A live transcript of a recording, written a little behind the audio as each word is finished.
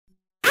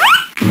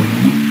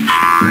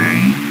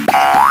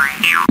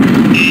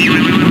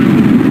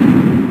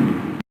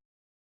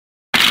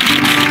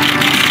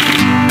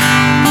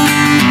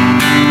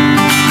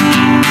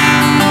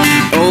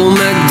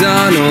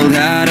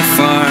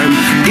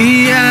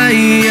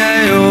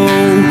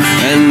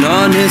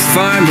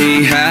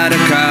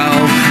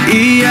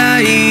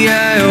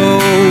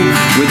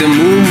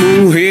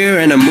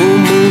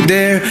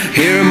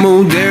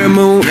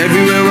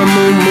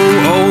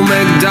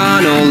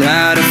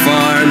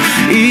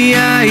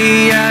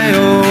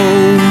E-I-E-I-O.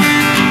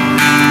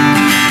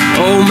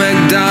 Old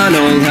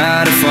MacDonald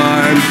had a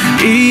farm,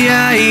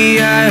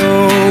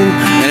 E-I-E-I-O.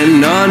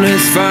 And on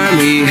his farm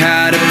he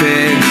had a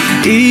pig,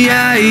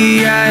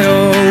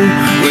 E-I-E-I-O.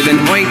 With an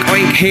oink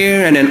oink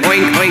here and an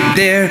oink oink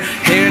there,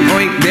 here and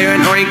oink, there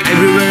and oink,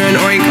 everywhere and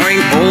oink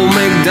oink. Old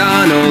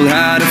MacDonald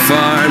had a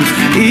farm,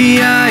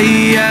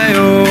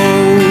 E-I-E-I-O.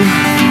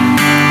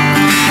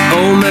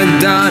 Old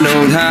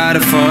MacDonald had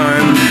a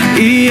farm,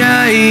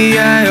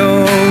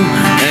 E-I-E-I-O.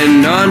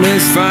 And on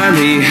his farm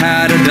he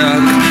had a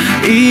duck,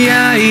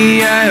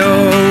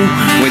 E-I-E-I-O.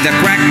 With a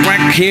quack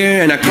quack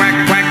here and a quack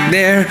quack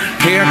there,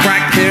 here a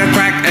quack, there a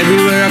quack,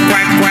 everywhere a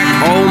quack quack.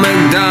 Old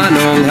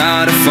MacDonald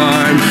had a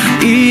farm,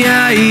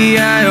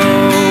 E-I-E-I-O.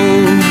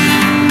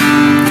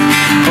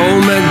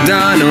 Old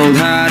MacDonald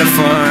had a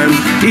farm,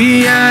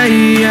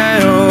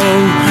 E-I-E-I-O.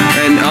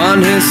 And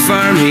on his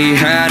farm he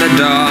had a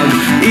dog,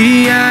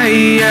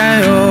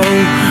 E-I-E-I-O.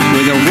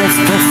 With a woof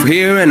woof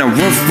here and a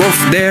woof woof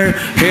there,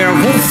 here a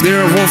woof,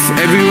 there a woof,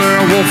 everywhere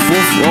a woof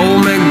woof.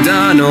 Old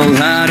MacDonald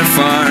had a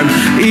farm,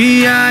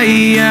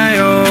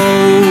 E-I-E-I-O.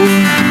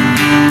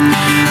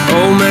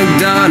 Old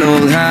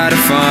MacDonald had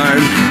a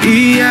farm,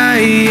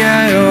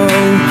 E-I-E-I-O.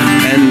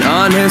 And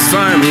on his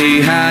farm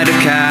he had a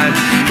cat,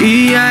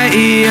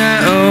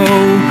 E-I-E-I-O.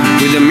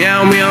 With a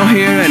meow meow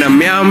here and a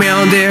meow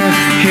meow there,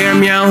 here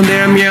meow,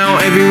 there meow,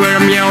 everywhere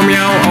meow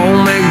meow.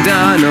 Old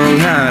MacDonald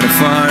had a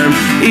farm,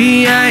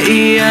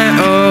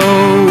 E-I-E-I-O.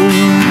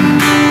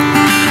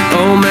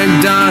 Old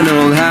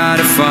MacDonald had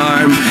a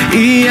farm,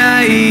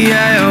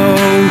 E-I-E-I-O.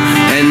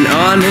 And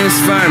on his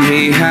farm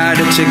he had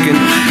a chicken,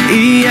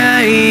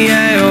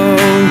 E-I-E-I-O.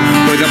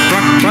 With a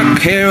cluck cluck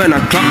here and a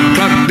cluck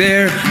cluck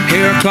there,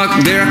 here a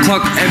cluck, there a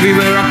cluck,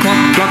 everywhere a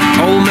cluck cluck.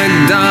 Old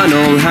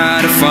MacDonald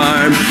had a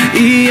farm,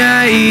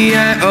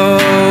 E-I-E-I-O.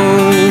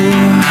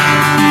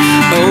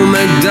 Old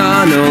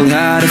MacDonald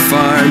had a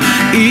farm,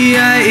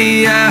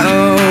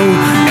 E-I-E-I-O.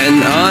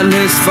 And on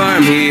his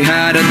farm he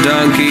had a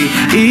donkey,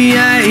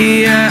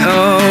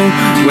 E-I-E-I-O.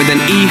 With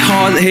an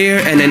E-haw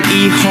here and an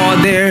E-haw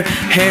there,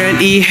 here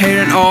and E,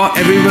 here and all,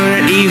 everywhere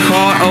an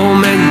E-haw. Old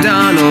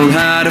MacDonald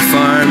had a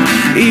farm,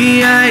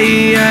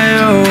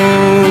 E-I-E-I-O.